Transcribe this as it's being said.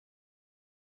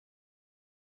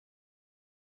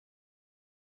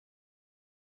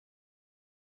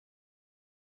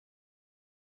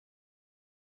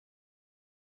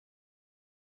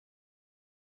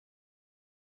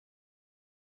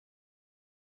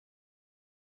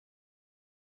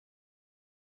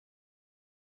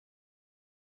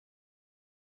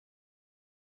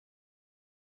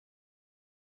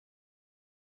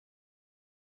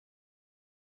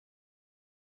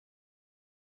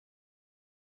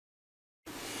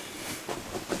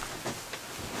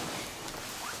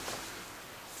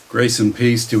Grace and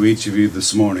peace to each of you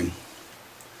this morning.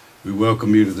 We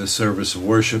welcome you to this service of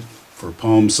worship for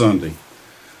Palm Sunday.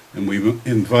 And we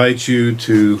invite you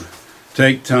to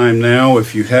take time now,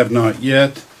 if you have not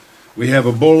yet. We have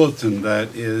a bulletin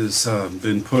that is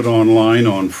been put online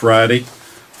on Friday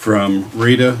from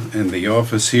Rita and the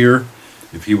office here.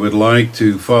 If you would like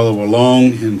to follow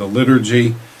along in the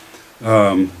liturgy,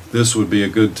 this would be a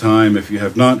good time, if you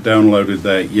have not downloaded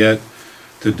that yet,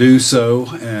 to do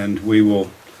so, and we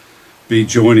will be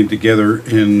joining together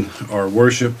in our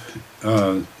worship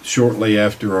shortly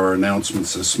after our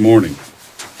announcements this morning.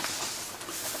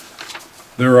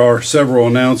 There are several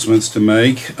announcements to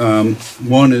make.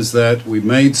 One is that we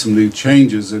made some new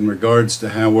changes in regards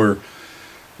to how we're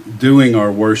doing our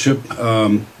worship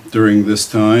during this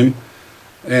time,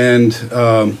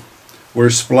 and we're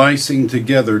splicing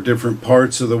together different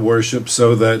parts of the worship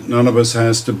so that none of us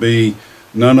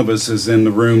is in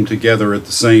the room together at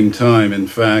the same time. In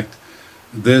fact,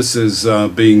 this is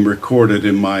being recorded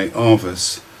in my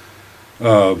office.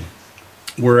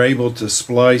 We're able to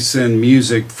splice in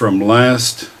music from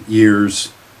last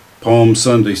year's Palm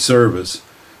Sunday service,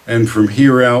 and from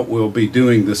here out we'll be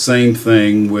doing the same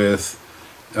thing with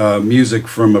music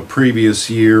from a previous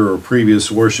year or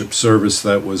previous worship service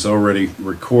that was already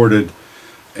recorded,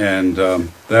 and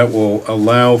that will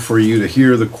allow for you to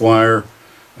hear the choir.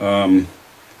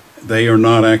 They are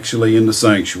not actually in the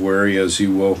sanctuary, as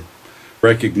you will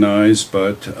recognize,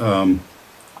 but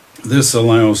this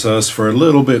allows us for a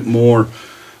little bit more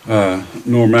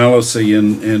normalcy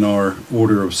in our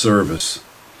order of service.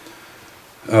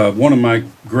 One of my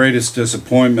greatest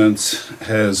disappointments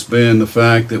has been the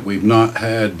fact that we've not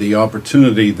had the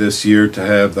opportunity this year to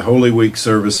have the Holy Week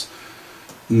service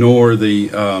nor the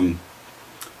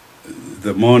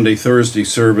Maundy Thursday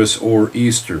service or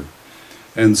Easter.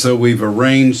 And so we've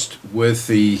arranged with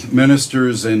the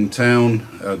ministers in town.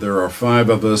 There are 5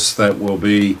 of us that will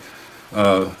be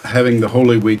having the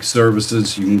Holy Week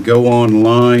services. You can go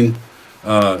online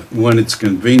when it's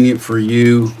convenient for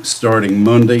you, starting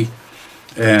Monday,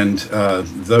 and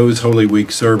those Holy Week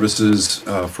services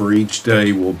for each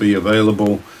day will be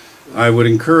available. I would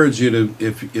encourage you to,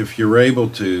 if you're able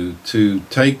to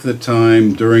take the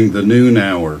time during the noon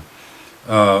hour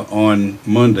on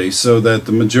Monday, so that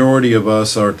the majority of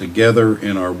us are together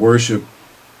in our worship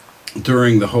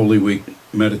during the Holy Week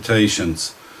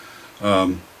meditations.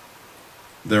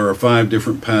 There are 5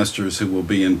 different pastors who will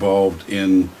be involved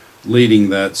in leading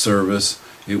that service.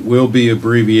 It will be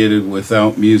abbreviated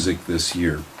without music this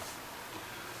year.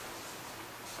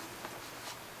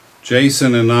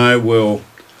 Jason and I will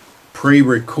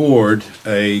pre-record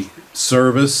a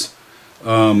service,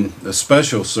 a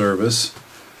special service.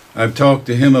 I've talked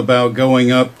to him about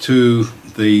going up to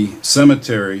the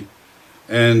cemetery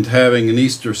and having an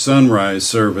Easter sunrise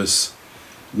service.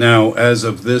 Now, as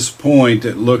of this point,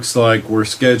 it looks like we're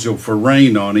scheduled for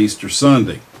rain on Easter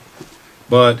Sunday.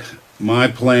 But my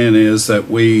plan is that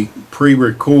we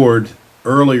pre-record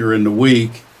earlier in the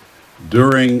week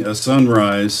during a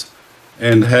sunrise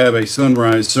and have a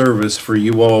sunrise service for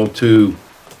you all to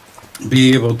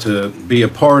be able to be a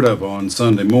part of on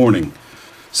Sunday morning.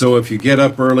 So if you get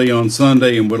up early on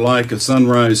Sunday and would like a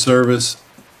sunrise service,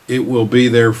 it will be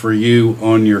there for you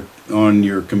on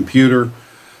your computer,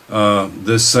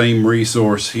 this same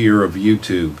resource here of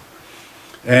YouTube.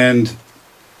 And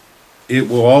it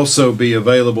will also be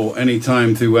available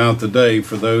anytime throughout the day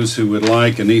for those who would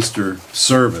like an Easter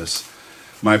service.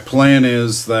 My plan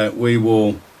is that we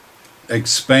will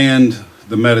expand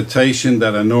the meditation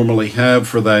that I normally have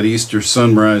for that Easter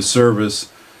sunrise service,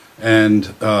 and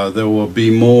there will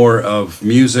be more of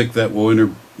music that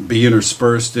will be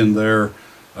interspersed in there.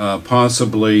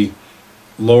 Possibly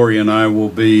Lori and I will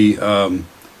be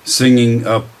singing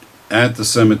up at the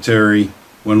cemetery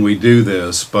when we do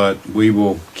this, but we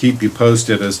will keep you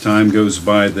posted as time goes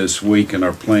by this week and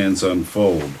our plans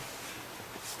unfold.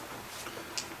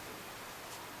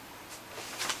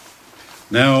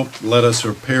 Now let us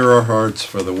prepare our hearts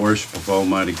for the worship of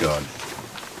Almighty God.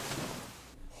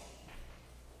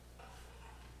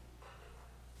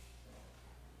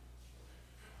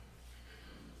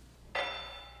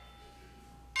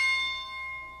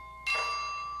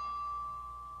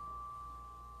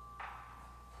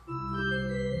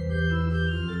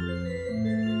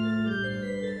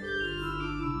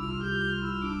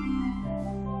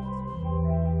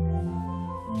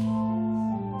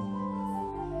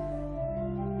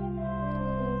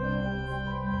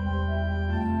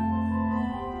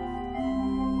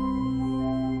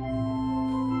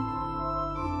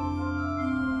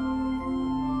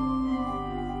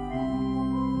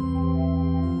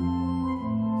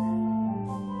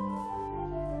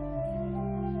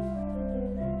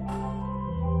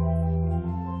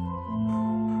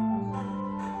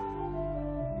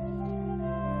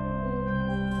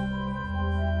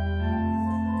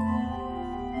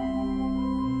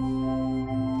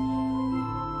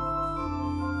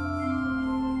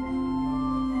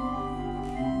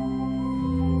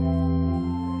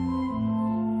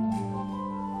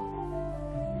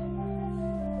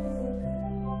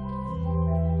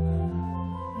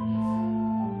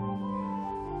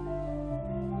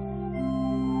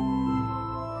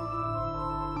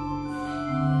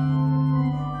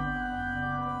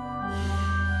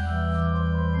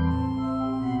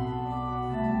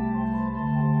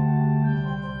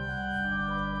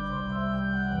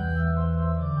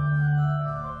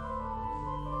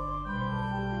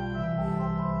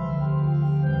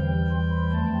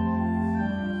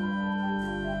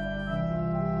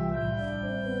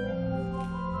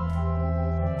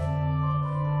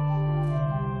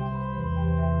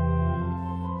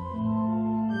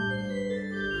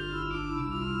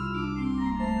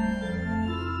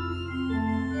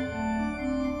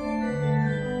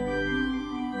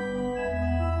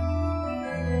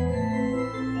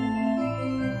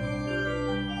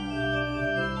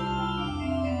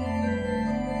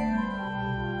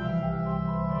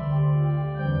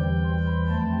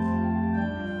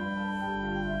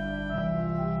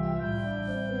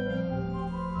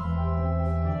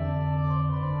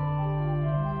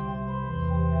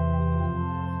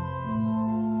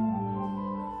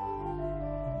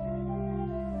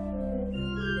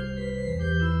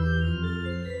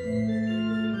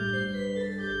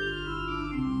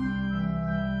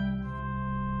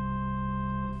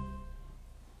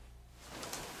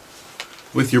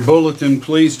 With your bulletin,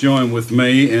 please join with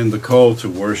me in the call to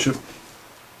worship.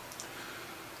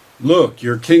 Look,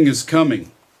 your king is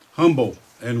coming, humble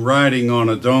and riding on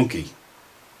a donkey.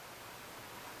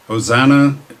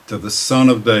 Hosanna to the Son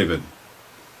of David.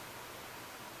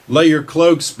 Lay your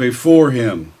cloaks before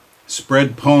him,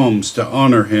 spread palms to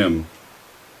honor him.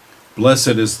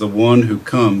 Blessed is the one who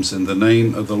comes in the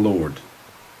name of the Lord.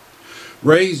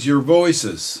 Raise your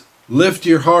voices, lift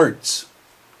your hearts,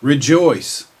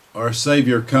 rejoice, our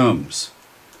Savior comes.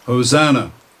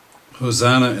 Hosanna,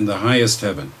 Hosanna in the highest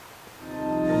heaven.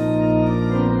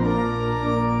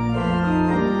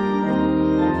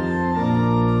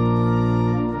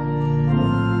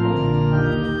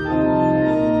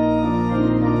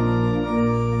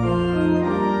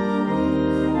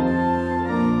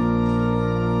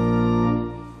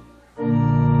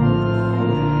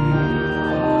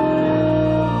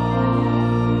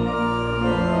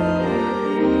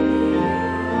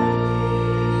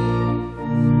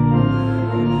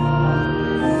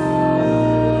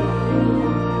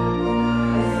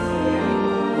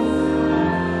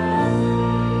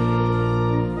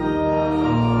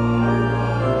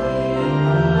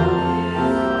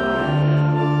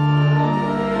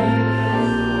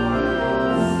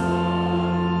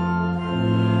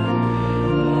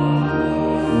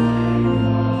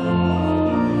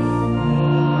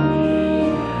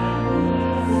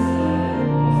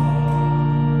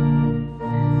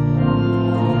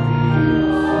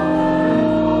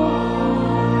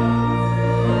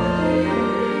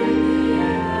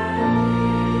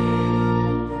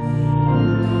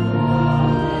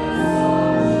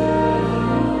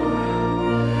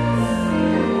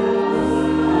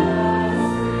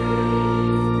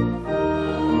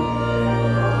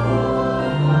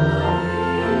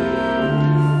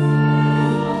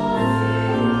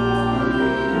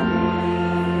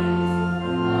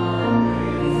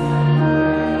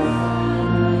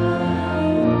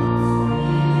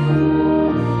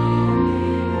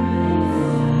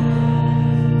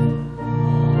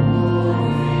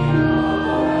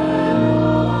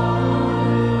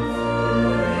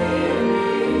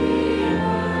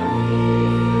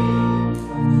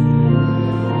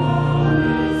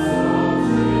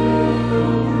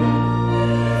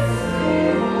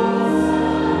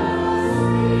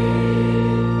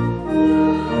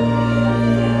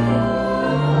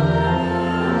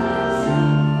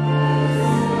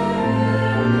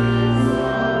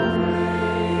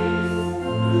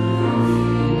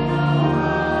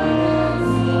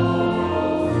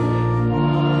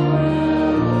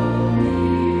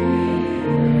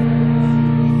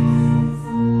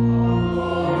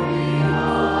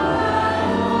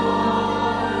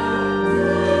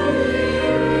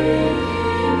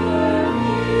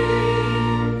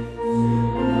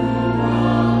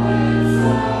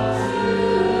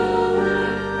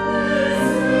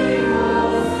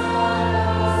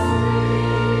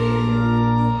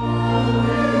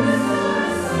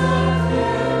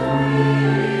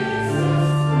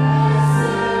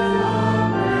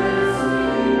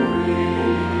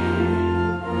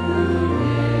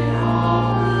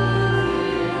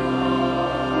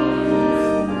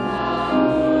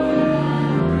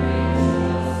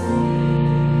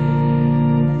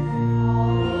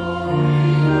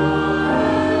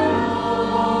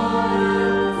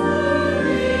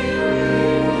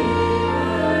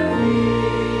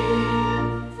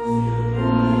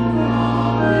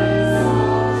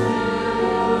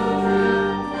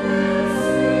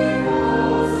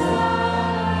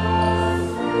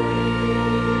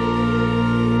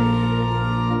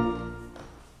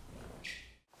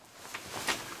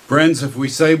 Friends, if we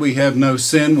say we have no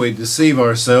sin, we deceive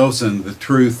ourselves and the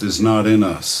truth is not in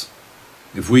us.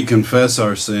 If we confess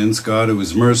our sins, God, who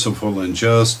is merciful and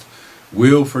just,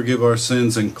 will forgive our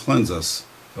sins and cleanse us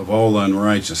of all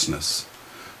unrighteousness.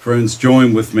 Friends,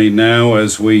 join with me now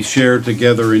as we share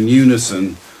together in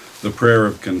unison the prayer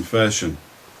of confession.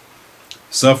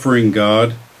 Suffering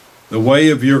God, the way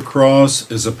of your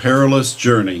cross is a perilous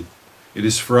journey. It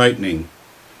is frightening.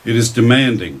 It is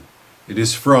demanding. It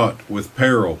is fraught with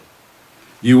peril.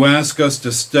 You ask us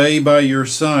to stay by your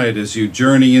side as you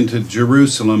journey into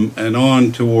Jerusalem and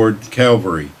on toward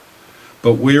Calvary.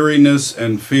 But weariness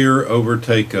and fear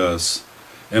overtake us,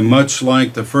 and much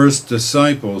like the first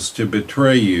disciples to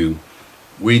betray you,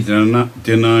 we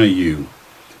deny you.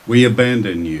 We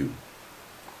abandon you.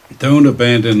 Don't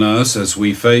abandon us as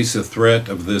we face the threat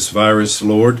of this virus,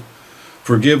 Lord.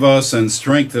 Forgive us and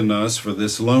strengthen us for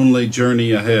this lonely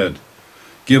journey ahead.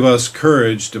 Give us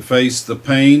courage to face the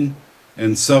pain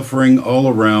and suffering all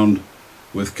around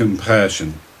with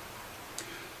compassion.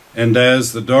 And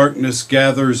as the darkness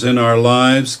gathers in our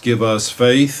lives, give us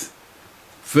faith,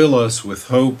 Fill us with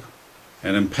hope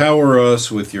and empower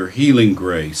us with your healing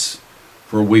grace.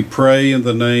 For we pray in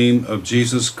the name of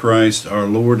Jesus Christ, our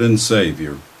Lord and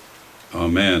Savior.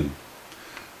 Amen.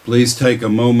 Please take a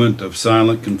moment of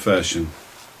silent confession.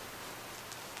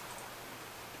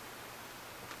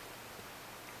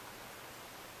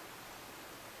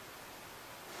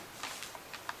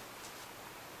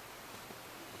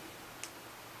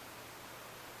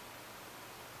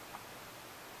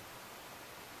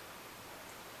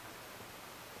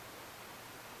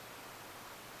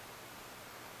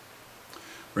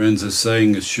 Friends, this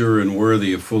saying is sure and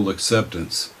worthy of full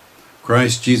acceptance.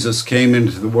 Christ Jesus came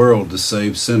into the world to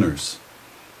save sinners.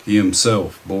 He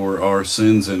himself bore our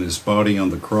sins in his body on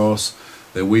the cross,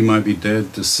 that we might be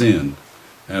dead to sin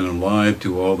and alive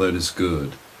to all that is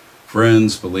good.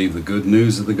 Friends, believe the good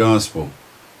news of the gospel.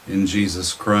 In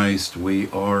Jesus Christ we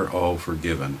are all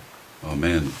forgiven.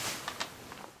 Amen.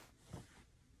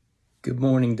 Good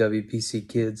morning, WPC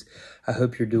kids. I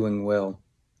hope you're doing well.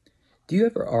 Do you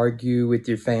ever argue with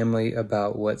your family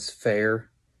about what's fair?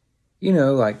 You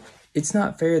know, like, it's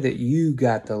not fair that you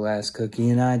got the last cookie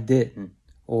and I didn't.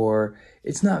 Or,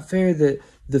 it's not fair that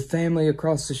the family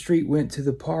across the street went to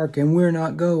the park and we're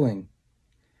not going.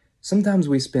 Sometimes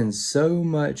we spend so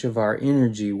much of our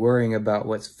energy worrying about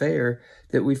what's fair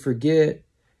that we forget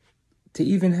to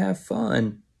even have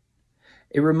fun.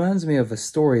 It reminds me of a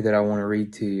story that I want to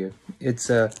read to you. It's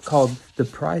called The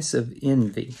Price of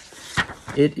Envy.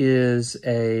 It is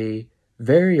a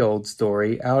very old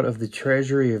story out of the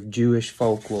treasury of Jewish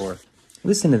folklore.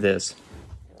 Listen to this.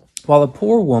 While a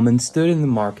poor woman stood in the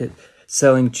market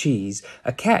selling cheese,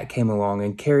 a cat came along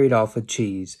and carried off a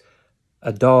cheese.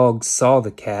 A dog saw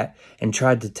the cat and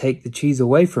tried to take the cheese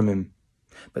away from him.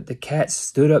 But the cat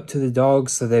stood up to the dog,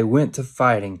 so they went to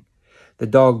fighting. The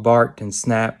dog barked and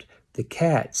snapped. The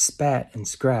cat spat and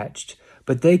scratched,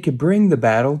 but they could bring the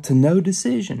battle to no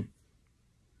decision.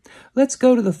 "Let's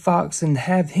go to the fox and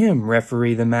have him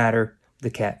referee the matter," the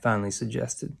cat finally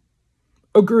suggested.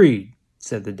 "Agreed,"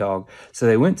 said the dog. So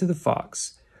they went to the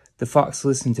fox. The fox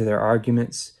listened to their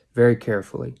arguments very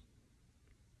carefully.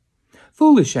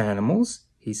 "Foolish animals,"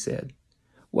 he said.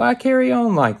 "Why carry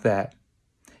on like that?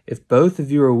 If both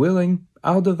of you are willing,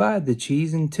 I'll divide the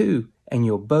cheese in two, and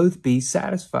you'll both be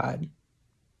satisfied."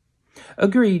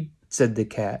 "Agreed," said the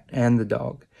cat and the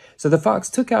dog. So the fox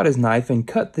took out his knife and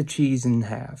cut the cheese in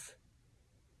half.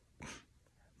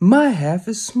 "My half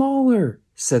is smaller,"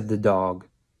 said the dog.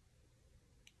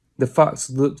 The fox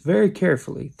looked very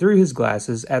carefully through his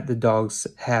glasses at the dog's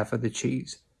half of the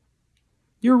cheese.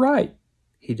 "You're right,"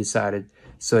 he decided,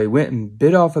 so he went and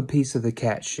bit off a piece of the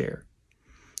cat's share.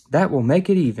 "That will make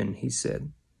it even," he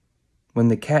said. When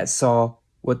the cat saw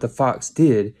what the fox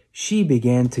did, she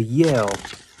began to yell.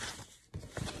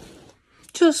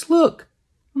 "Just look!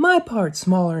 My part's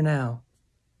smaller now."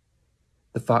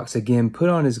 The fox again put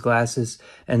on his glasses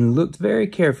and looked very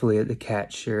carefully at the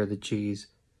cat's share of the cheese.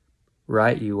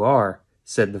 "Right you are,"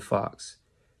 said the fox.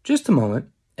 "Just a moment,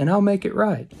 and I'll make it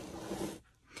right."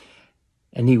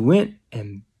 And he went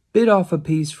and bit off a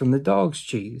piece from the dog's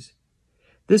cheese.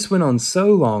 This went on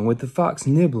so long, with the fox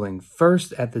nibbling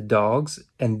first at the dog's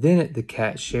and then at the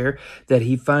cat's share, that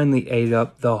he finally ate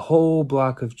up the whole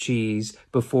block of cheese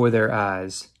before their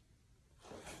eyes.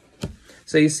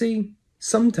 So you see,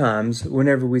 sometimes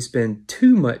whenever we spend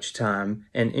too much time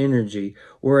and energy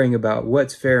worrying about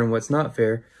what's fair and what's not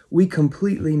fair, we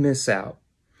completely miss out.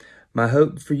 My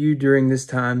hope for you during this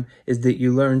time is that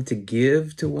you learn to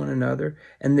give to one another,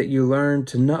 and that you learn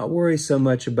to not worry so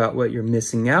much about what you're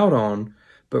missing out on,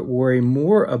 but worry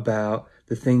more about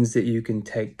the things that you can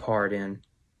take part in.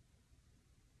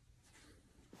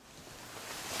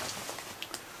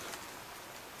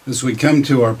 As we come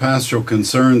to our pastoral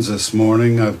concerns this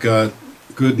morning, I've got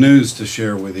good news to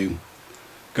share with you.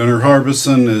 Gunnar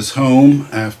Harbison is home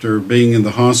after being in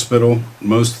the hospital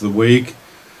most of the week.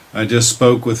 I just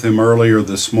spoke with him earlier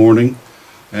this morning,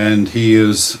 and he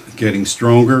is getting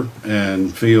stronger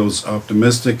and feels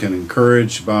optimistic and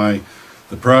encouraged by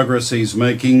the progress he's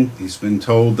making. He's been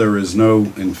told there is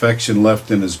no infection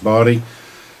left in his body,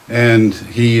 and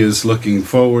he is looking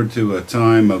forward to a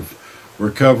time of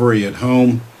recovery at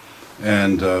home.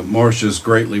 And Marcia's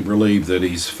greatly relieved that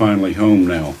he's finally home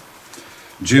now.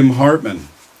 Jim Hartman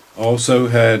also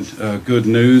had good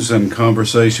news and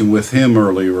conversation with him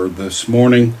earlier this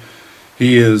morning.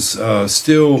 He is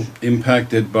still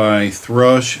impacted by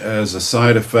thrush as a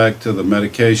side effect to the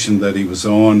medication that he was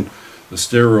on, the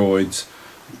steroids.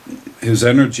 His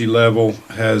energy level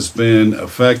has been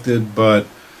affected, but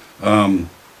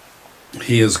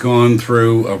he has gone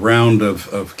through a round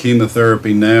of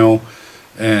chemotherapy now,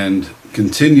 and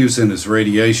continues in his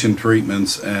radiation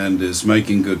treatments and is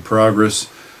making good progress.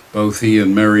 Both he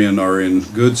and Marion are in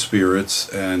good spirits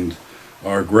and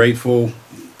are grateful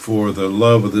for the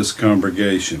love of this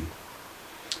congregation.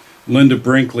 Linda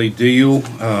Brinkley Deal,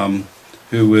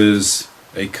 who is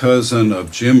a cousin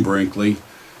of Jim Brinkley,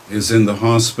 is in the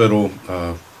hospital,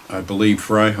 I believe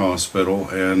Fry Hospital,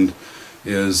 and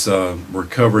is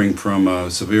recovering from a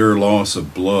severe loss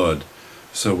of blood.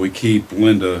 So we keep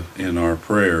Linda in our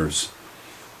prayers.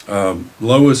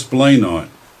 Lois Blaynott,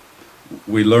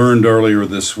 we learned earlier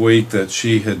this week that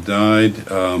she had died.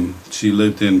 She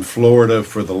lived in Florida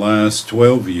for the last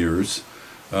 12 years,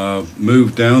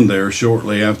 moved down there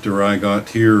shortly after I got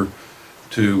here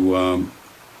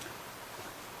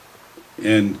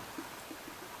and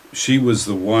she was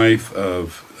the wife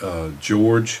of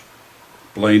George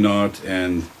Blaynott,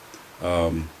 and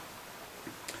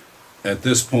at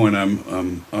this point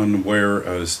I'm unaware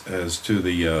as to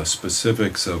the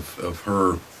specifics of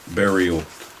her burial,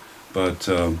 but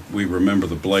we remember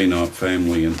the Blaynott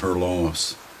family and her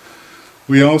loss.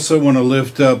 We also want to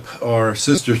lift up our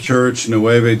sister church,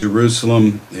 Nueva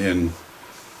Jerusalem, in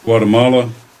Guatemala,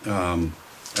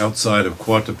 outside of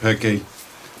Coatepeque.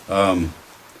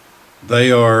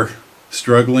 They are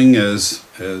struggling as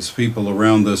people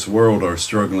around this world are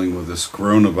struggling with this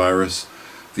coronavirus.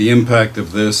 The impact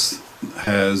of this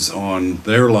has on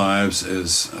their lives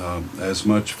is as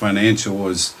much financial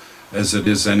as it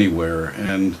is anywhere.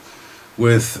 And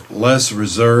with less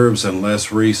reserves and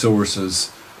less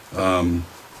resources,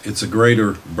 it's a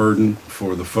greater burden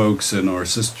for the folks in our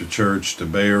sister church to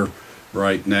bear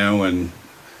right now, and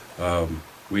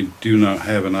we do not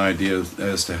have an idea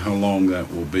as to how long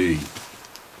that will be.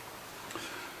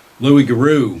 Louis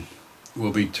Garou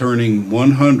will be turning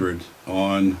 100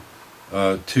 on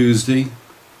Tuesday,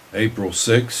 April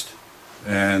 6th,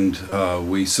 and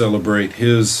we celebrate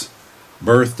his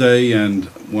birthday and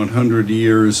 100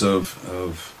 years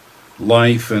of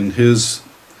life and his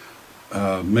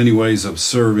many ways of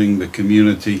serving the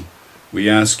community. We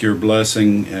ask your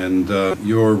blessing and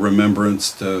your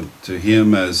remembrance to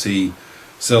him as he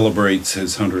celebrates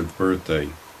his 100th birthday.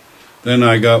 Then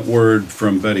I got word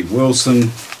from Betty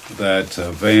Wilson that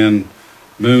Van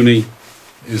Mooney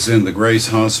is in the Grace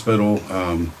Hospital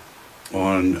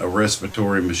on a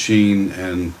respiratory machine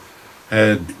and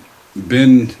had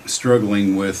been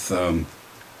struggling with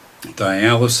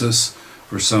dialysis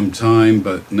for some time,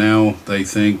 but now they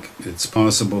think it's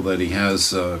possible that he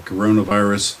has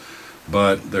coronavirus,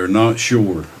 but they're not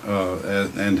sure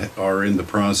and are in the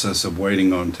process of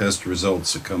waiting on test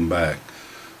results to come back.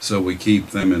 So we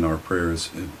keep them in our prayers,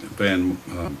 Van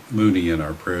Mooney in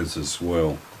our prayers as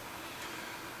well.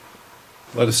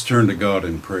 Let us turn to God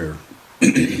in prayer.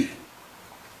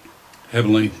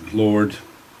 Heavenly Lord,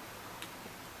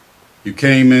 you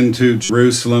came into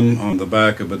Jerusalem on the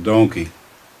back of a donkey,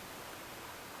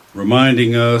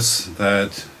 reminding us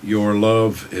that your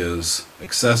love is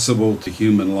accessible to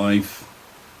human life,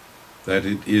 that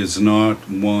it is not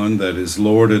one that is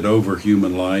lorded over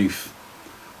human life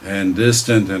and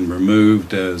distant and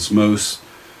removed as most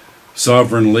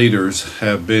sovereign leaders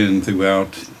have been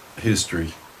throughout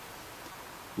history.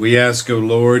 We ask, O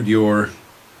Lord, your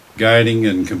guiding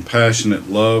and compassionate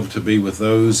love to be with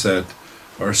those that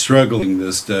are struggling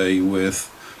this day with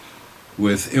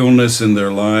illness in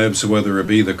their lives, whether it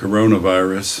be the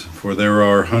coronavirus, for there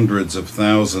are hundreds of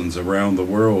thousands around the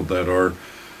world that are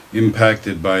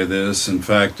impacted by this. In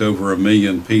fact, over 1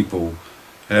 million people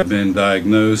have been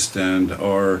diagnosed and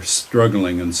are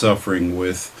struggling and suffering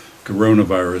with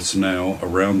coronavirus now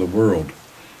around the world.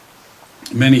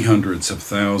 Many hundreds of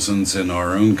thousands in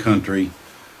our own country,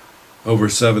 over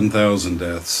 7,000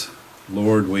 deaths.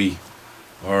 Lord, we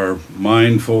are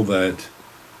mindful that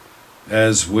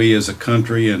as we as a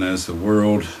country and as the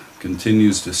world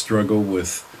continues to struggle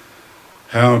with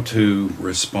how to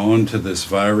respond to this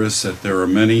virus, that there are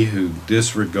many who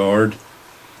disregard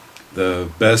the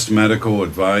best medical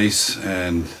advice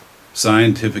and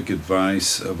scientific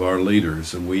advice of our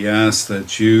leaders. And we ask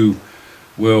that you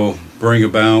will bring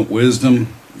about wisdom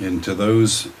into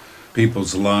those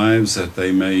people's lives, that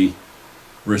they may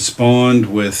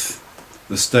respond with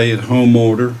the stay-at-home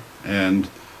order and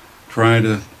try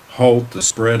to halt the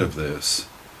spread of this.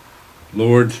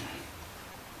 Lord,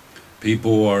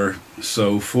 people are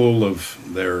so full of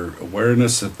their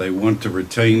awareness that they want to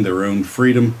retain their own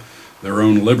freedom, their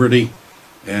own liberty,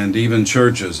 and even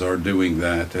churches are doing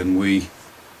that. And we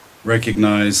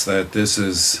recognize that this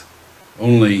is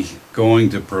only going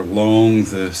to prolong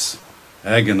this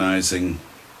agonizing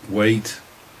wait,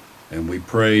 and we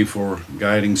pray for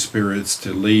guiding spirits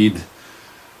to lead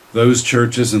those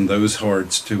churches and those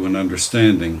hearts to an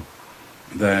understanding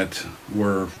that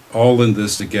we're all in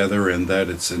this together and that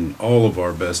it's in all of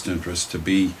our best interest to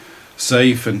be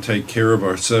safe and take care of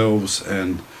ourselves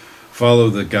and follow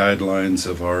the guidelines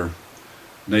of our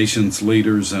nation's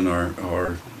leaders and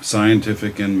our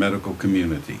scientific and medical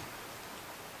community.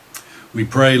 We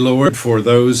pray, Lord, for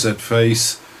those that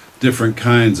face different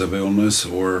kinds of illness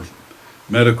or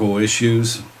medical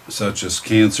issues, such as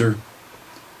cancer.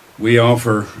 We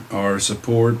offer our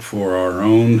support for our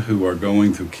own who are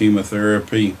going through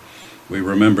chemotherapy. We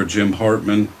remember Jim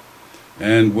Hartman,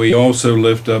 and we also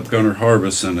lift up Gunnar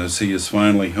Harbison as he is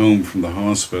finally home from the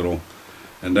hospital,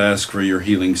 and ask for your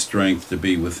healing strength to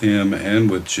be with him and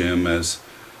with Jim as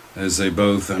they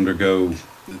both undergo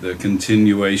the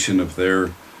continuation of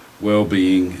their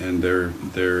well-being and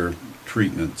their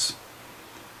treatments.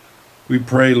 We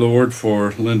pray, Lord,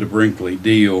 for Linda Brinkley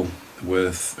Deal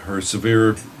with her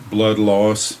severe blood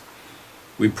loss.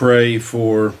 We pray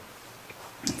for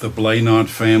the Blaynot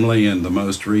family and the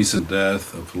most recent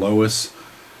death of Lois,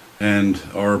 and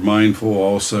are mindful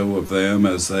also of them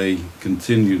as they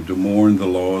continue to mourn the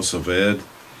loss of Ed.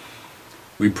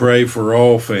 We pray for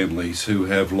all families who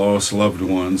have lost loved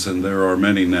ones, and there are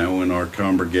many now in our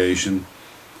congregation.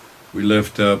 We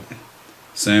lift up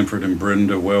Sanford and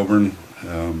Brenda Welburn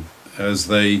as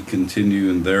they continue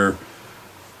in their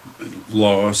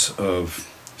loss of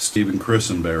Stephen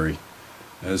Christenberry,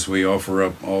 as we offer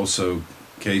up also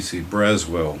Casey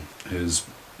Braswell,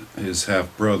 his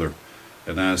half-brother,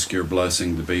 and ask your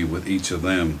blessing to be with each of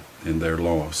them in their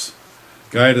loss.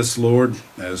 Guide us, Lord,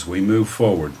 as we move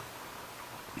forward,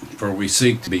 for we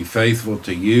seek to be faithful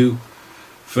to you,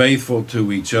 faithful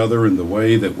to each other in the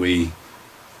way that we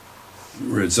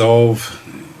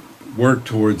work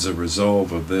towards a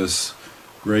resolve of this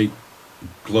great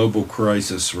global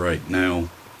crisis right now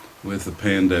with the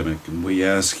pandemic. And we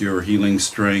ask your healing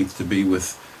strength to be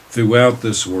throughout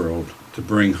this world, to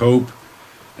bring hope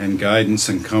and guidance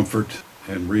and comfort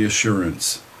and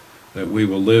reassurance that we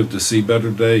will live to see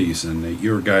better days and that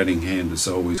your guiding hand is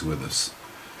always with us.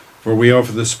 For we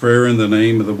offer this prayer in the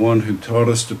name of the one who taught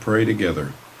us to pray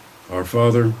together. Our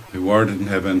Father, who art in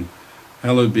heaven,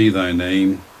 hallowed be thy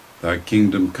name. Thy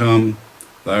kingdom come,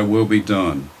 thy will be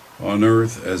done, on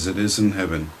earth as it is in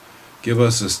heaven. Give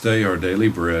us this day our daily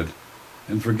bread,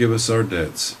 and forgive us our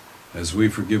debts, as we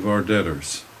forgive our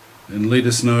debtors. And lead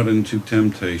us not into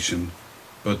temptation,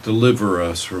 but deliver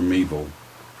us from evil.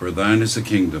 For thine is the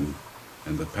kingdom,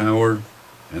 and the power,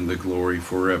 and the glory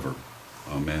forever.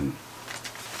 Amen.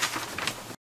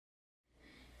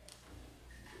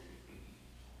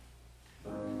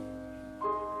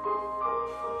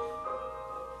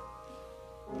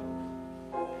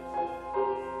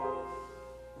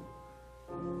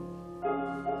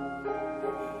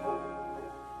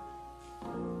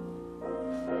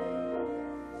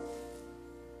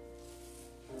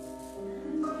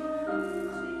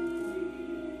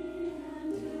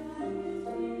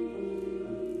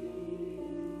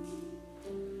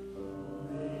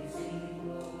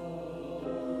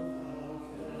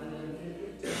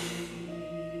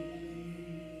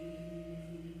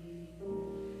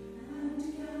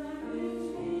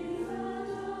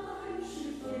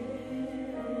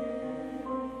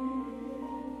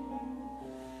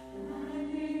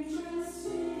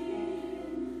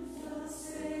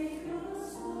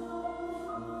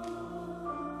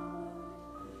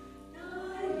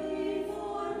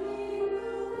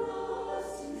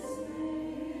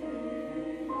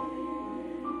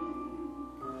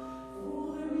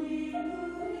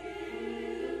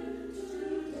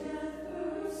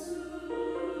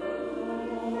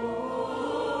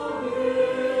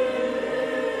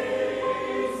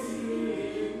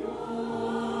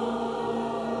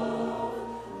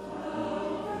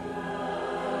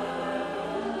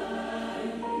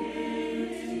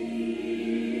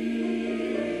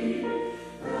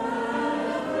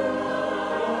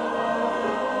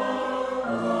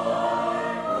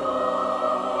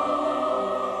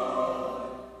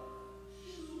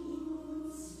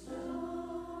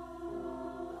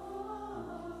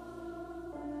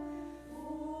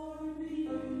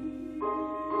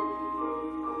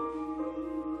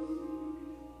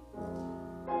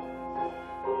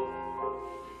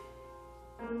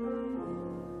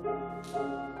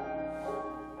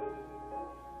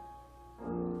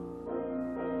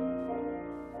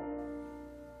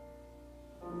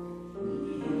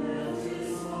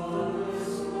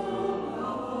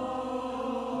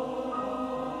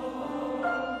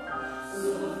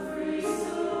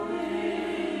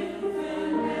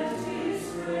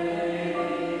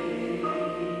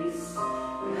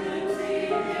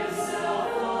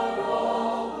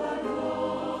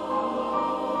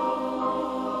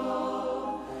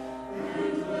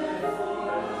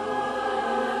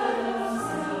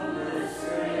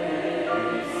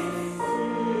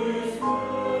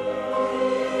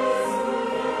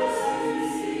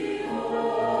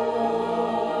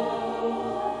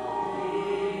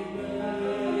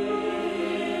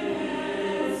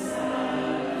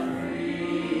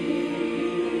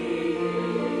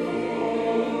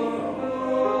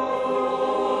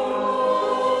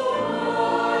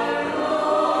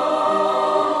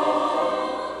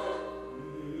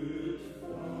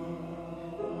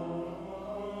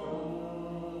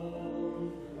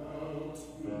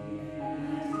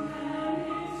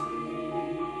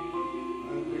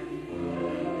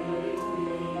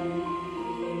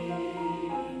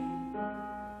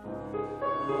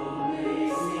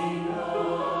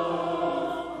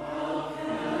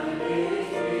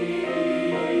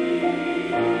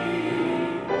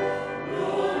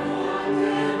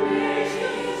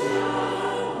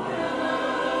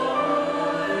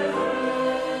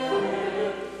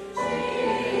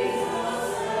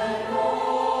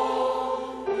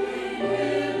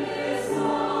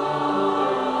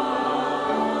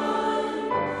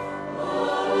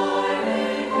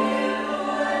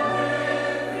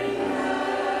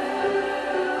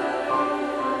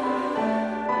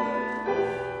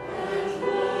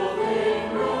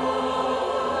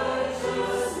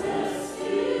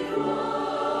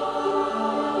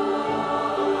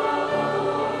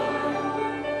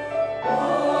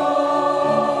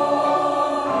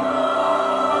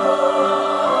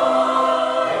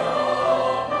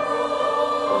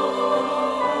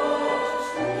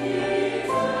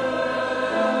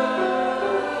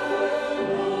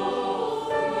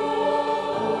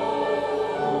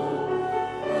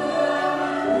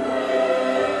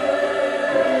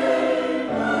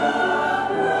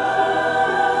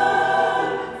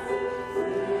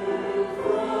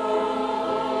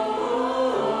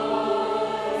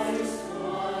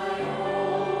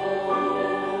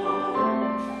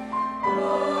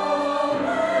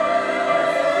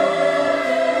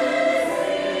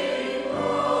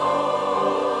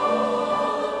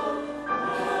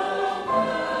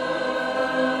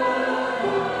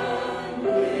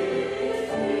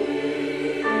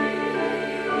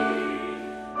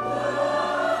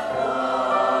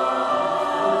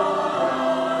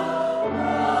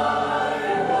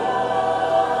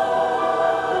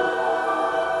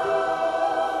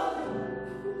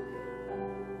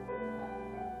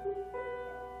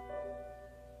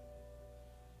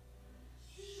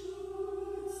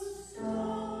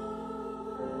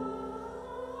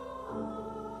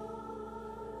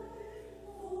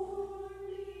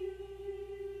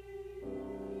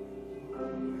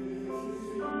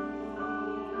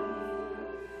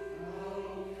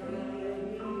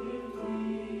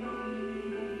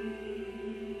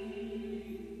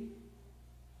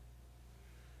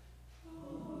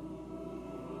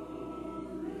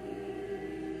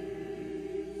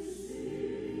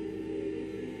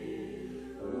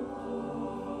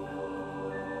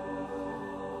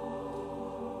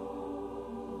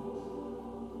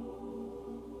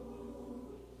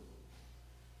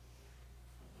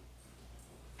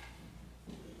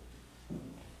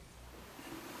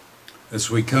 As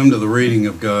we come to the reading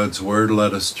of God's Word,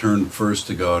 let us turn first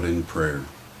to God in prayer.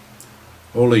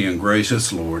 Holy and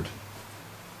gracious Lord,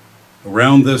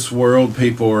 around this world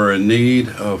people are in need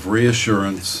of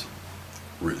reassurance,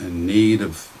 in need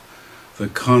of the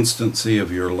constancy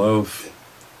of your love,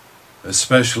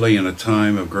 especially in a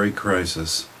time of great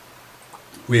crisis.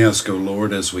 We ask, O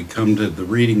Lord, as we come to the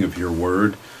reading of your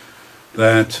Word,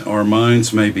 that our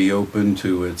minds may be open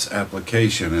to its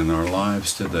application in our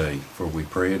lives today, for we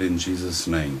pray it in Jesus'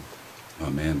 name.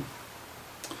 Amen.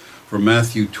 From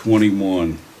Matthew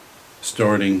 21,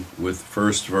 starting with the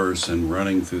first verse and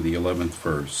running through the 11th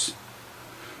verse.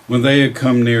 When they had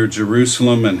come near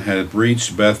Jerusalem and had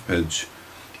reached Bethphage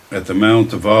at the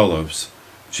Mount of Olives,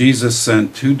 Jesus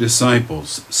sent 2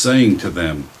 disciples, saying to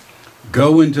them,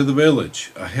 "Go into the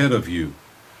village ahead of you,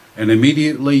 and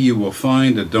immediately you will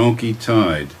find a donkey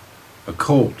tied, a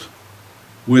colt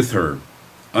with her.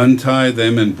 Untie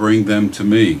them and bring them to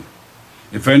me.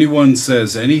 If anyone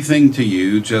says anything to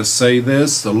you, just say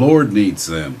this, 'The Lord needs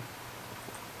them,'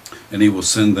 and he will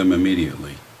send them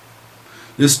immediately."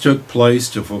 This took place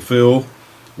to fulfill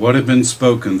what had been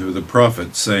spoken through the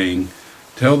prophet, saying,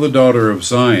 "Tell the daughter of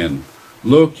Zion,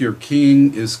 look, your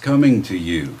king is coming to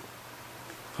you,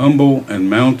 humble and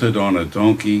mounted on a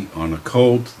donkey, on a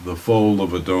colt, the foal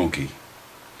of a donkey."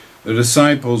 The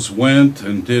disciples went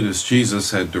and did as Jesus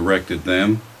had directed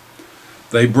them.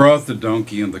 They brought the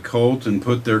donkey and the colt and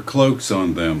put their cloaks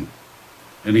on them,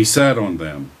 and he sat on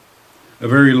them. A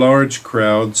very large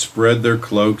crowd spread their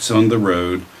cloaks on the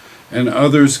road, and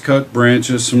others cut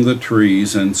branches from the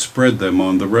trees and spread them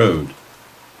on the road.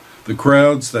 The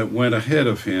crowds that went ahead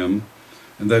of him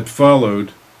and that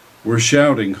followed were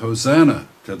shouting, "Hosanna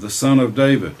to the Son of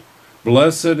David.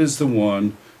 Blessed is the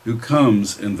one who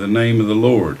comes in the name of the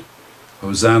Lord.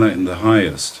 Hosanna in the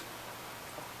highest."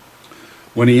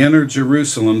 When he entered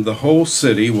Jerusalem, the whole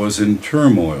city was in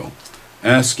turmoil,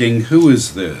 asking, "Who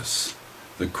is this?"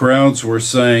 The crowds were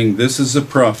saying, "This is a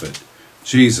prophet,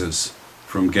 Jesus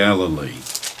from Galilee."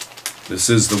 This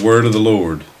is the word of the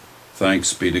Lord.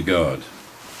 Thanks be to God.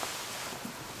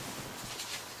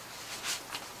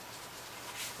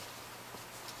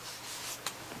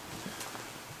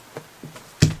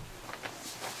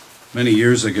 Many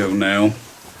years ago now,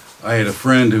 I had a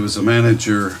friend who was a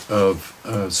manager of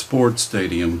a sports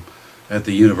stadium at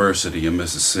the University of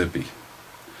Mississippi.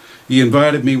 He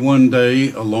invited me one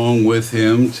day along with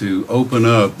him to open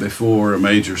up before a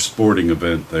major sporting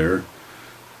event there,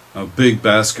 a big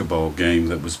basketball game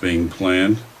that was being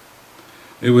planned.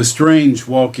 It was strange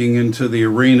walking into the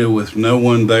arena with no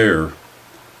one there.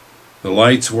 The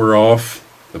lights were off.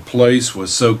 The place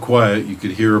was so quiet you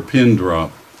could hear a pin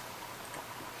drop.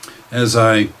 As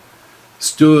I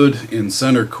stood in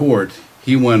center court,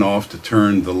 he went off to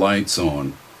turn the lights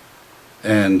on.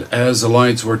 And as the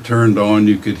lights were turned on,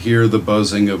 you could hear the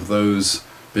buzzing of those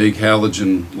big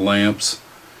halogen lamps.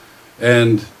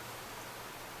 And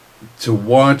to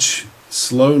watch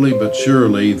slowly but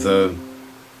surely the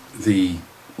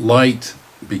light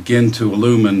begin to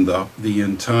illumine the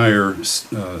entire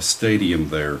stadium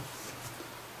there.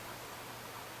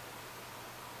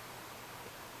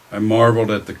 I marveled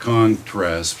at the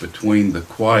contrast between the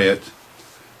quiet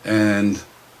and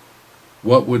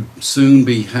what would soon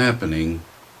be happening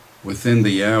within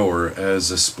the hour as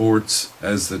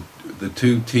the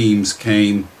 2 teams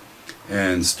came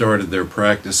and started their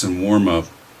practice and warm-up,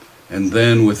 and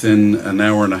then within an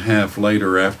hour and a half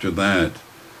later after that,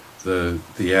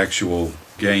 the actual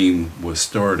game was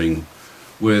starting,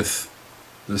 with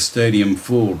the stadium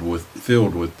filled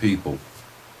with people.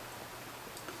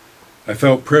 I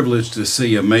felt privileged to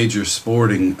see a major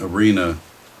sporting arena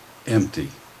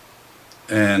empty.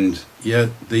 And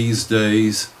yet these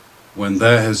days, when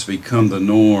that has become the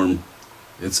norm,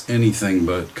 it's anything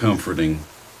but comforting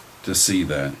to see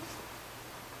that.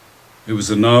 It was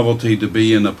a novelty to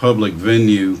be in a public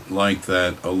venue like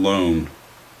that alone,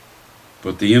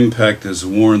 but the impact has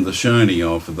worn the shiny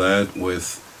off of that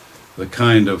with the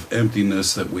kind of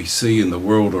emptiness that we see in the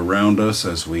world around us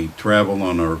as we travel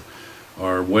on our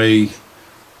way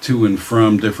to and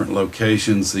from different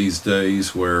locations these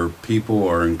days, where people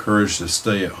are encouraged to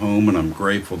stay at home, and I'm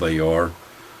grateful they are.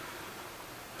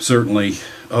 Certainly,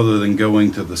 other than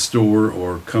going to the store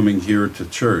or coming here to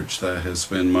church, that has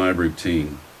been my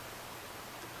routine.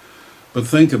 But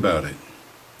think about it.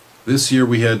 This year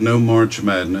we had no March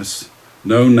Madness,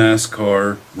 no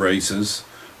NASCAR races,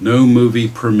 no movie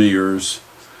premieres,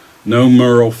 no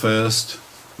Merle Fest,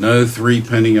 no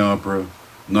three-penny opera,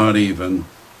 not even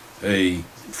a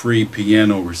free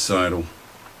piano recital.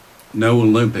 No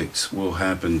Olympics will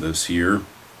happen this year.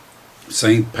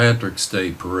 St. Patrick's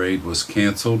Day parade was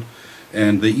canceled,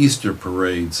 and the Easter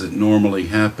parades that normally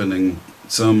happen in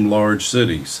some large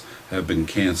cities have been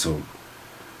canceled.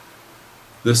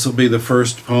 This will be the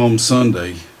first Palm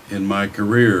Sunday in my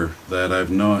career that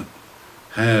I've not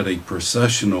had a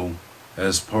processional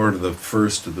as part of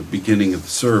the beginning of the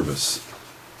service.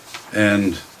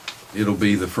 And it'll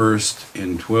be the first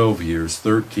in 12 years,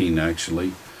 13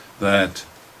 actually, that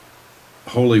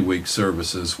Holy Week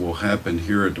services will happen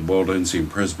here at the Waldensian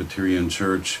Presbyterian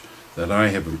Church that I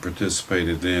haven't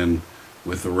participated in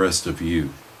with the rest of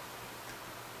you.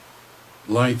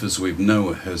 Life as we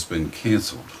know it has been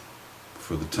canceled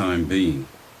for the time being.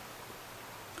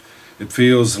 It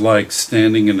feels like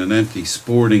standing in an empty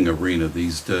sporting arena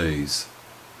these days,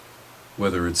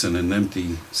 whether it's in an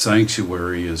empty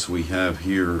sanctuary as we have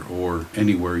here or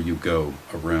anywhere you go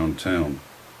around town.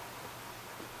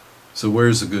 So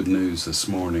where's the good news this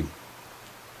morning?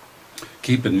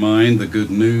 Keep in mind the good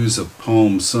news of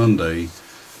Palm Sunday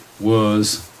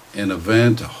was an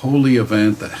event, a holy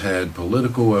event that had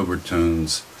political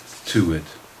overtones to it.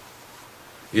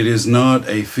 It is not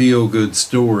a feel-good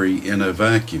story in a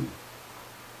vacuum.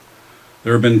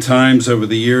 There have been times over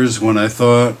the years when I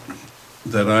thought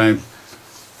that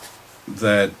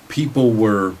people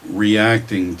were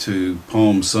reacting to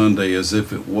Palm Sunday as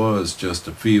if it was just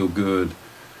a feel-good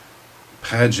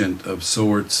pageant of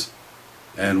sorts,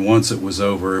 and once it was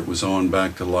over, it was on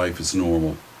back to life as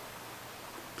normal.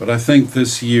 But I think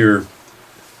this year,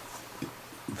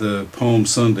 the Palm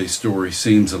Sunday story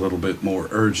seems a little bit more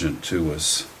urgent to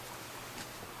us.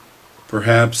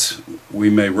 Perhaps we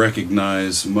may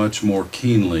recognize much more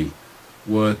keenly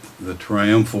what the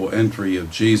triumphal entry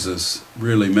of Jesus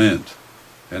really meant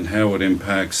and how it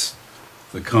impacts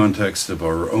the context of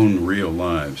our own real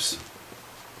lives.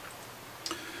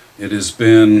 It has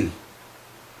been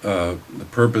the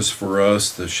purpose for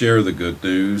us to share the good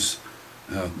news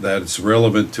that it's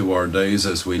relevant to our days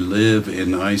as we live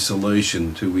in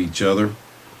isolation to each other.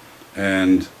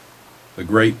 And the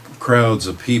great crowds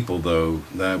of people, though,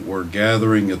 that were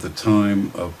gathering at the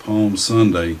time of Palm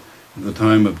Sunday, at the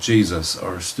time of Jesus,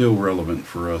 are still relevant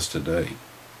for us today.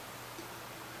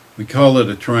 We call it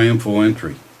a triumphal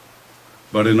entry,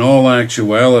 but in all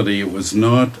actuality, it was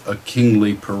not a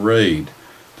kingly parade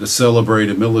to celebrate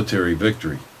a military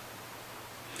victory.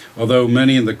 Although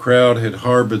many in the crowd had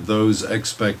harbored those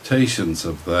expectations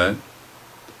of that,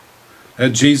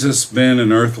 had Jesus been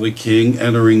an earthly king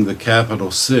entering the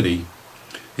capital city,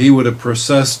 he would have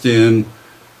processed in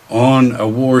on a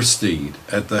war steed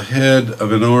at the head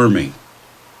of an army,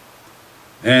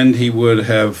 and he would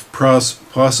have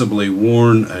possibly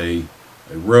worn a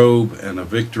robe and a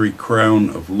victory crown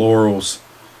of laurels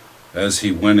as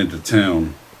he went into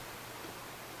town.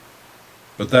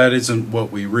 But that isn't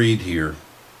what we read here.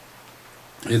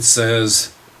 It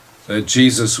says that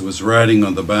Jesus was riding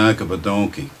on the back of a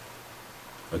donkey,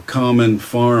 a common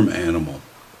farm animal,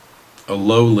 a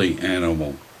lowly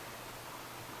animal,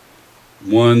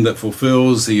 one that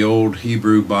fulfills the old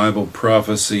Hebrew Bible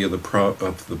prophecy of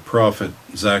the prophet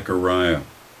Zechariah.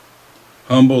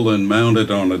 Humble and mounted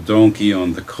on a donkey,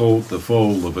 on the colt, the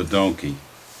foal of a donkey,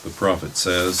 the prophet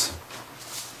says.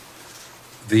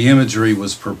 The imagery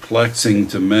was perplexing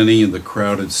to many in the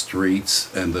crowded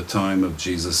streets and the time of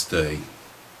Jesus' day,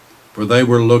 for they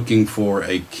were looking for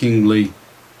a kingly,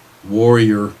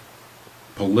 warrior,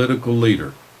 political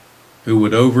leader who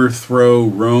would overthrow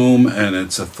Rome and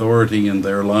its authority in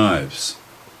their lives.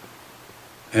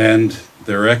 And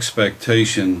their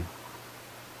expectation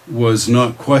was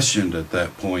not questioned at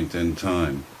that point in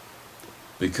time,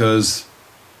 because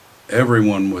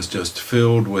everyone was just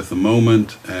filled with the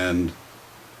moment and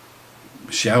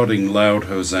shouting loud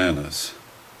hosannas.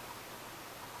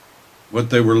 What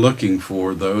they were looking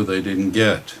for, though, they didn't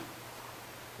get.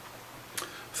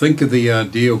 Think of the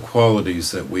ideal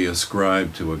qualities that we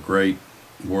ascribe to a great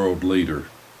world leader: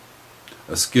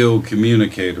 a skilled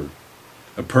communicator,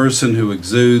 a person who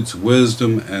exudes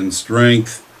wisdom and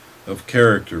strength of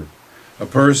character, a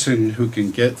person who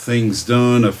can get things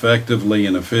done effectively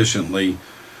and efficiently,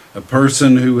 a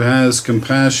person who has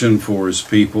compassion for his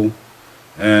people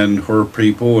and her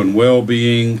people and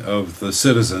well-being of the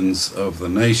citizens of the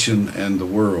nation and the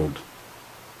world.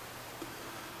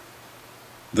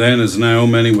 Then, as now,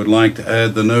 many would like to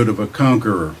add the note of a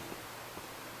conqueror,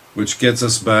 which gets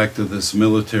us back to this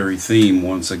military theme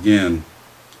once again.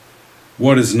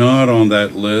 What is not on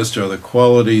that list are the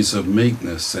qualities of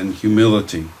meekness and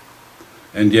humility,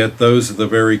 and yet those are the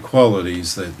very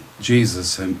qualities that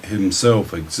Jesus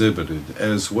himself exhibited,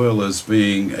 as well as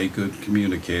being a good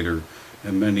communicator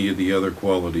and many of the other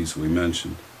qualities we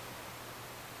mentioned.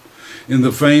 In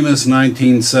the famous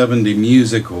 1970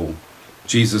 musical,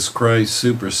 Jesus Christ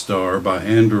Superstar by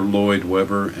Andrew Lloyd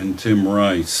Webber and Tim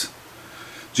Rice.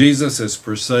 Jesus is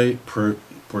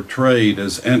portrayed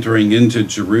as entering into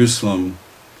Jerusalem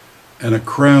and a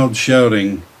crowd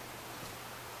shouting,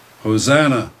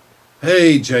 "Hosanna!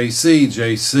 Hey, JC,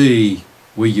 JC,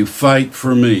 will you fight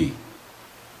for me?"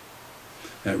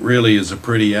 That really is a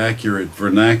pretty accurate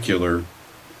vernacular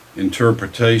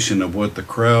interpretation of what the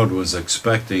crowd was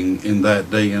expecting in that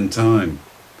day and time.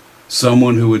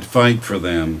 Someone who would fight for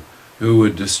them, who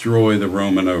would destroy the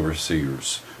Roman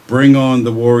overseers. Bring on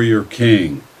the warrior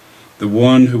king, the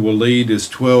one who will lead his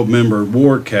 12-member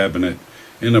war cabinet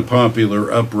in a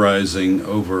popular uprising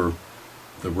over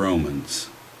the Romans.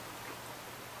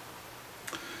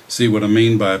 See what I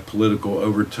mean by political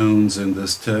overtones in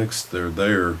this text? They're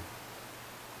there.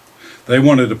 They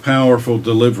wanted a powerful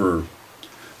deliverer,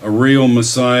 a real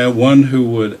Messiah, one who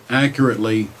would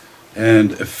accurately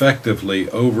and effectively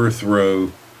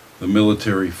overthrow the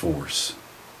military force.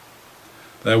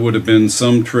 That would have been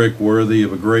some trick worthy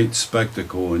of a great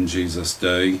spectacle in Jesus'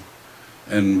 day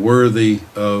and worthy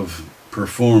of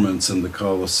performance in the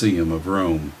Colosseum of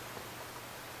Rome.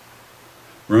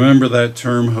 Remember that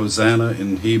term Hosanna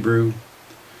in Hebrew?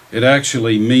 It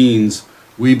actually means,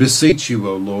 "We beseech you,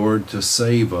 O Lord, to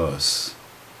save us."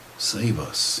 Save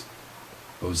us.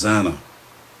 Hosanna.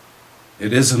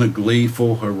 It isn't a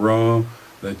gleeful hurrah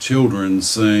that children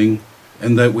sing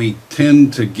and that we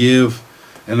tend to give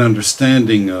an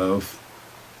understanding of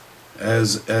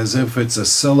as if it's a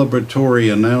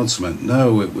celebratory announcement.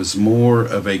 No, it was more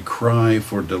of a cry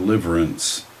for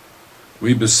deliverance.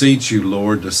 We beseech you,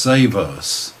 Lord, to save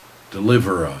us,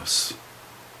 deliver us.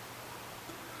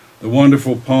 The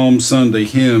wonderful Palm Sunday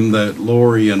hymn that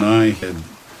Lori and I had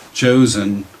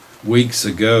chosen weeks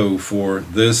ago for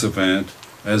this event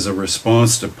as a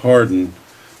response to pardon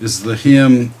is the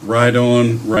hymn Ride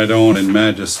On in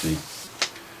Majesty.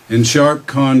 In sharp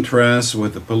contrast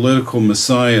with the political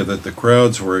Messiah that the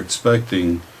crowds were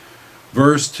expecting,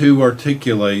 verse 2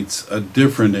 articulates a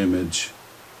different image,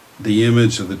 the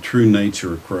image of the true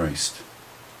nature of Christ.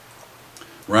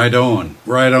 Ride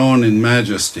on in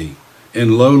majesty,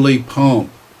 in lowly pomp,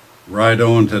 ride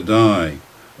on to die.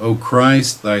 O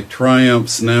Christ, thy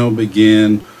triumphs now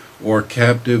begin, o'er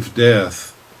captive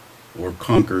death, or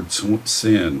conquered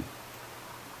sin.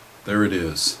 There it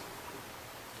is.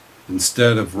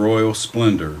 Instead of royal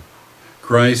splendor,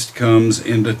 Christ comes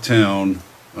into town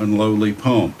on lowly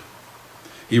pomp.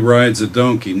 He rides a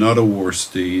donkey, not a war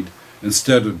steed.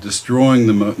 Instead of destroying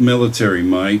the military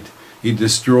might, he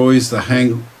destroys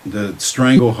the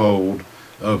stranglehold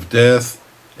of death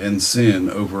and sin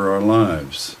over our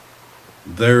lives.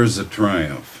 There's a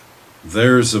triumph.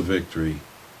 There's a victory.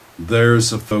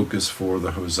 There's a focus for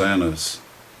the hosannas.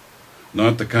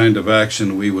 Not the kind of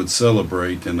action we would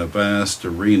celebrate in a vast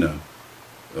arena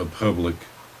of public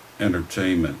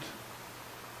entertainment.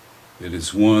 It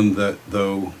is one that,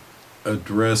 though,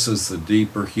 addresses the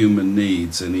deeper human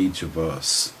needs in each of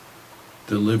us.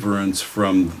 Deliverance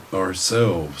from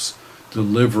ourselves,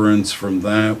 deliverance from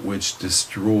that which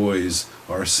destroys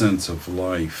our sense of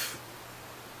life,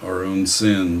 our own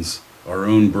sins, our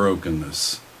own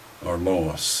brokenness, our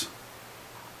loss.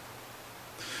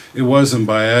 It wasn't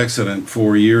by accident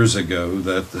 4 years ago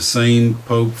that the same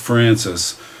Pope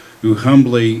Francis, who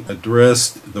humbly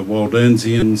addressed the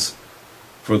Waldensians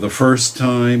for the first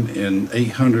time in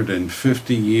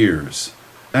 850 years,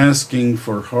 asking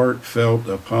for heartfelt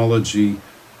apology,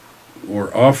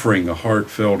 or offering a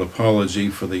heartfelt apology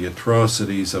for the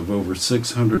atrocities of over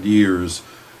 600 years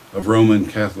of Roman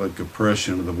Catholic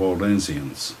oppression of the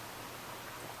Waldensians.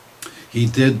 He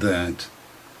did that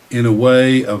in a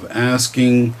way of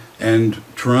asking and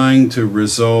trying to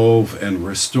resolve and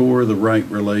restore the right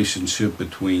relationship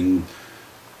between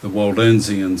the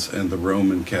Waldensians and the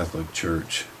Roman Catholic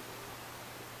Church.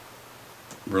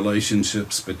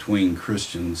 Relationships between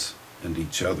Christians and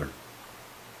each other.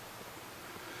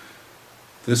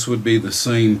 This would be the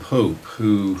same Pope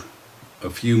who, a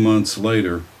few months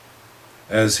later,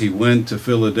 as he went to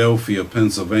Philadelphia,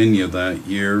 Pennsylvania that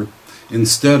year,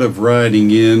 instead of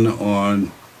riding in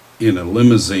a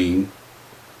limousine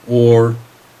or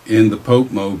in the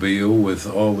Pope Mobile with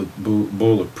all the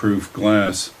bulletproof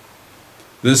glass,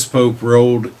 this Pope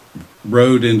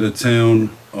rode into town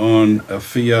on a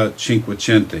Fiat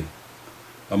Cinquecento,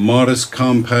 a modest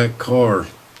compact car,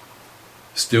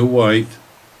 still white,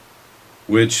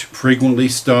 which frequently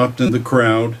stopped in the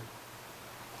crowd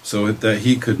so that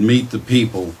he could meet the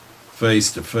people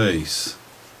face to face.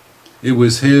 It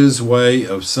was his way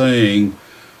of saying,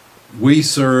 we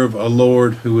serve a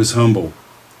Lord who is humble,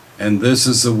 and this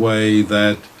is the way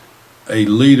that a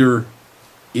leader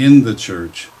in the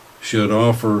church should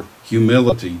offer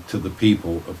humility to the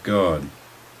people of God.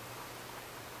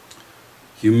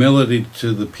 Humility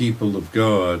to the people of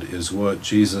God is what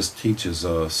Jesus teaches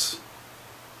us.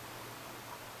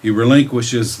 He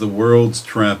relinquishes the world's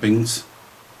trappings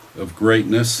of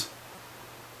greatness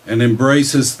and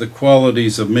embraces the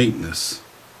qualities of meekness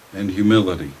and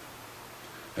humility.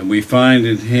 And we find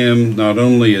in him not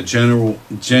only a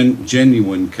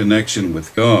genuine connection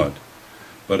with God,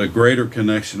 but a greater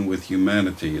connection with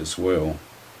humanity as well.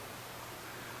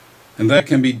 And that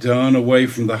can be done away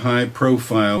from the high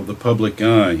profile of the public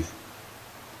eye.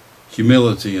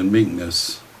 Humility and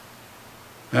meekness.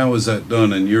 How is that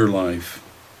done in your life?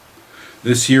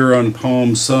 This year on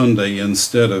Palm Sunday,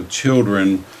 instead of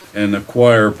children and a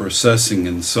choir processing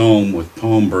in psalm with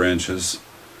palm branches,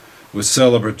 with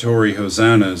celebratory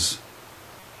hosannas,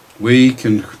 we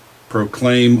can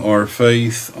proclaim our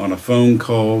faith on a phone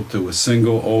call to a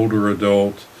single older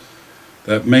adult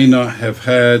that may not have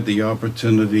had the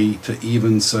opportunity to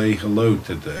even say hello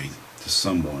today to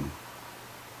someone.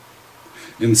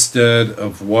 Instead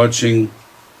of watching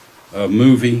a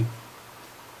movie,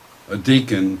 a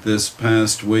deacon this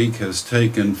past week has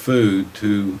taken food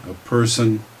to a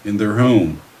person in their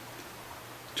home,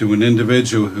 to an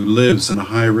individual who lives in a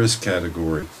high-risk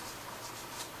category.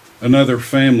 Another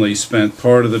family spent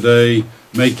part of the day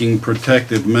making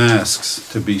protective masks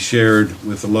to be shared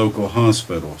with the local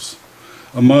hospitals.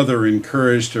 A mother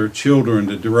encouraged her children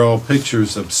to draw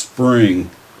pictures of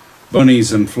spring,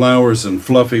 bunnies and flowers and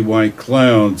fluffy white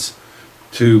clouds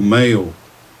to mail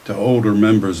to older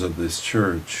members of this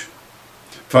church.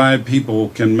 5 people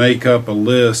can make up a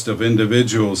list of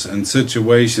individuals and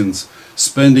situations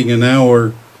spending an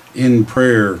hour in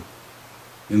prayer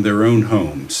in their own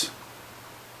homes.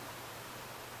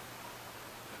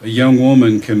 A young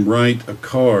woman can write a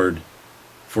card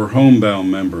for homebound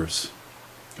members.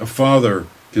 A father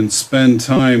can spend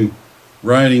time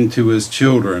writing to his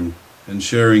children and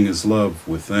sharing his love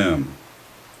with them.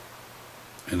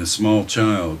 And a small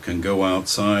child can go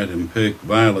outside and pick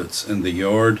violets in the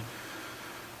yard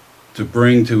to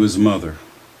bring to his mother.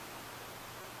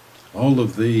 All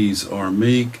of these are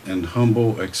meek and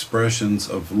humble expressions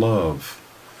of love.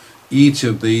 Each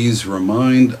of these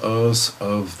remind us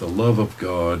of the love of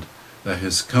God that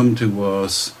has come to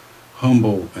us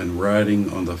humble and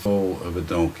riding on the foal of a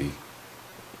donkey.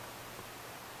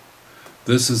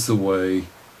 This is the way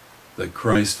that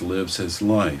Christ lives his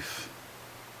life.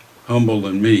 Humble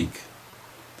and meek,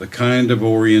 the kind of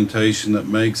orientation that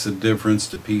makes a difference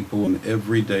to people in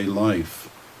everyday life.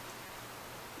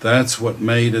 That's what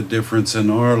made a difference in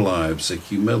our lives, the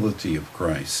humility of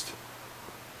Christ.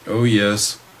 Oh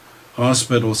yes,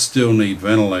 hospitals still need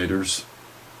ventilators,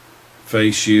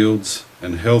 face shields,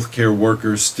 and healthcare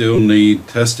workers still need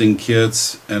testing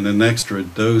kits and an extra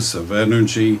dose of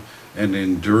energy and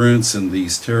endurance in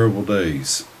these terrible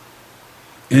days.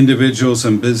 Individuals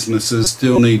and businesses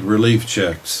still need relief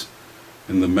checks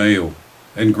in the mail,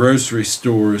 and grocery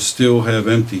stores still have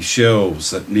empty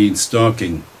shelves that need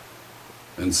stocking,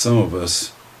 and some of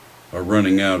us are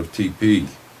running out of TP.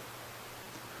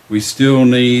 We still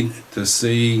need to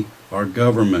see our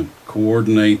government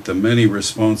coordinate the many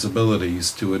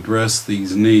responsibilities to address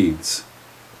these needs.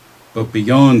 But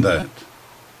beyond that,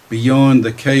 beyond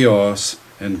the chaos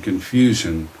and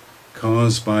confusion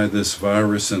caused by this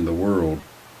virus in the world,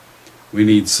 we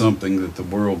need something that the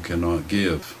world cannot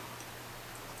give.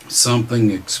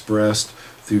 Something expressed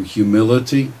through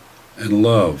humility and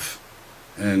love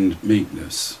and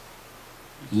meekness.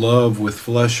 Love with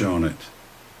flesh on it.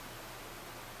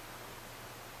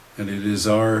 And it is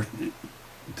our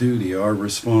duty, our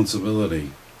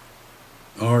responsibility,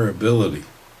 our ability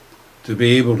to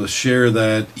be able to share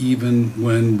that even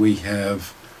when we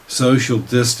have social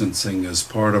distancing as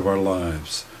part of our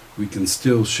lives. We can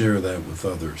still share that with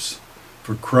others.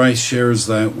 For Christ shares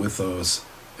that with us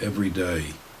every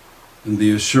day, in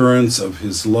the assurance of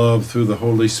his love through the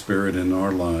Holy Spirit in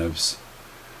our lives.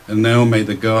 And now may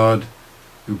the God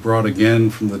who brought again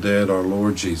from the dead our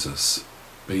Lord Jesus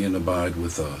be and abide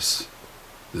with us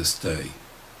this day.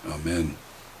 Amen.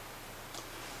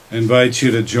 I invite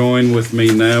you to join with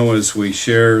me now as we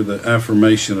share the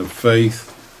affirmation of faith,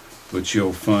 which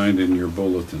you'll find in your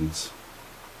bulletins.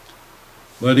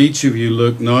 Let each of you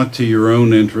look not to your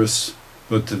own interests,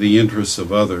 but to the interests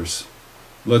of others.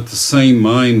 Let the same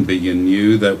mind be in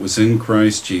you that was in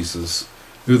Christ Jesus,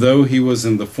 who though he was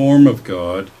in the form of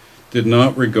God, did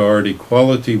not regard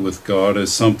equality with God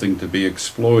as something to be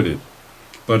exploited,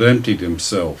 but emptied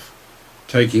himself,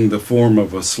 taking the form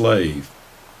of a slave,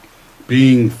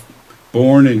 being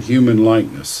born in human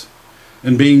likeness,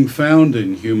 and being found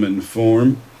in human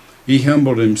form, He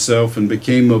humbled himself and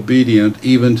became obedient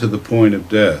even to the point of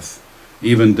death,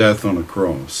 even death on a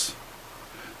cross.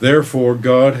 Therefore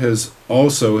God has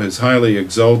highly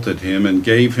exalted him and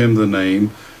gave him the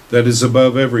name that is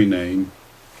above every name,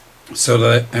 so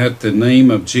that at the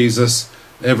name of Jesus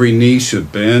every knee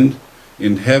should bend,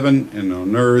 in heaven and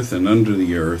on earth and under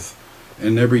the earth,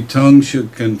 and every tongue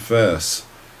should confess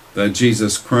that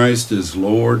Jesus Christ is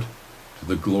Lord, to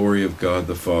the glory of God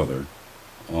the Father.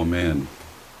 Amen.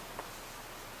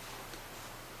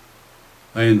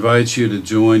 I invite you to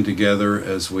join together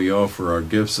as we offer our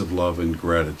gifts of love and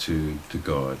gratitude to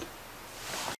God.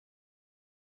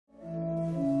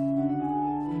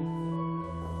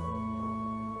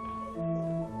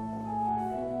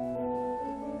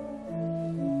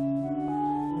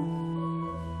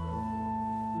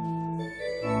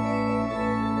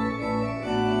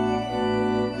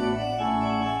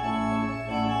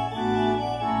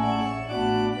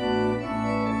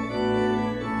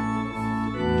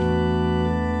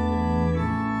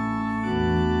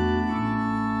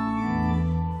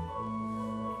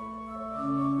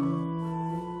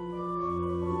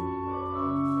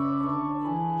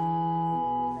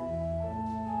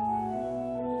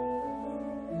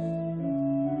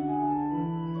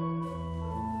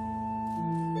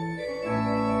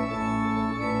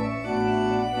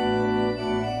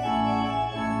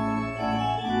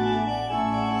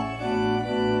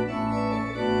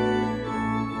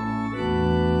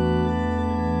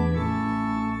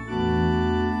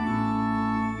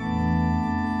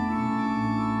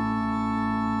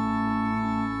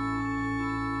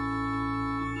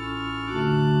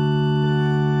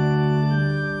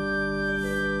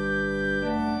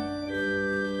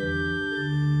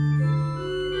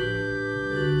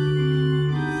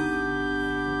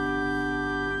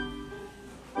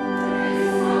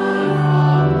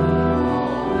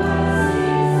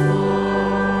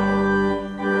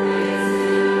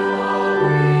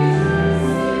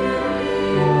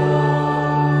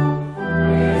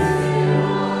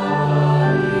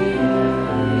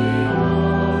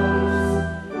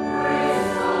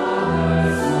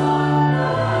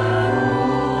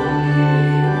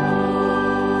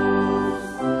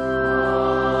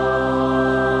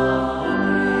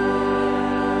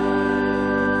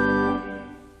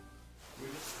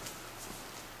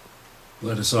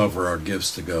 Let us offer our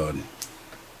gifts to God.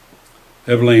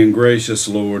 Heavenly and gracious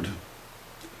Lord,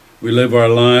 we live our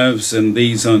lives in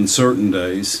these uncertain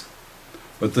days,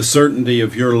 but the certainty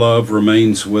of your love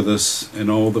remains with us in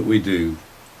all that we do.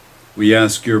 We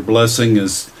ask your blessing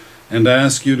and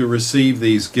ask you to receive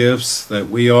these gifts that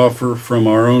we offer from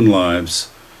our own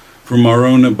lives, from our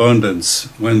own abundance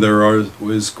when there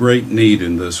is great need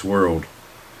in this world.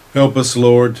 Help us,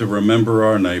 Lord, to remember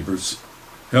our neighbors.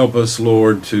 Help us,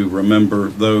 Lord, to remember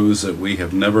those that we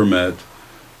have never met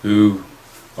who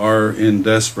are in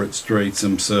desperate straits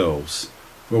themselves.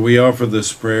 For we offer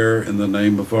this prayer in the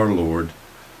name of our Lord,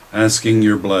 asking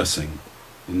your blessing.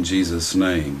 In Jesus'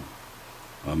 name,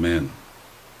 amen.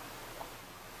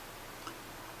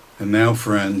 And now,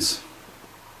 friends,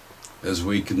 as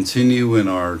we continue in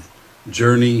our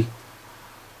journey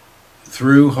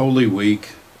through Holy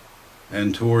Week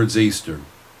and towards Easter,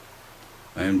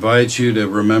 I invite you to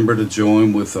remember to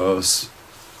join with us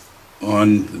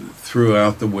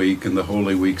throughout the week in the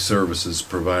Holy Week services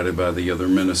provided by the other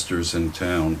ministers in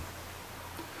town,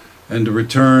 and to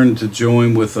return to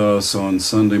join with us on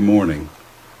Sunday morning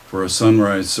for a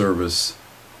sunrise service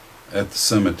at the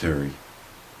cemetery,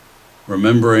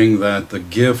 remembering that the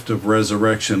gift of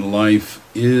resurrection life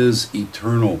is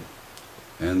eternal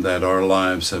and that our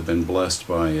lives have been blessed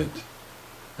by it.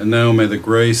 And now may the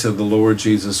grace of the Lord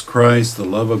Jesus Christ, the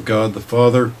love of God the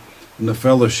Father, and the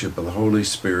fellowship of the Holy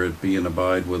Spirit be and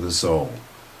abide with us all,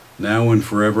 now and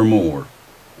forevermore.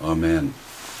 Amen.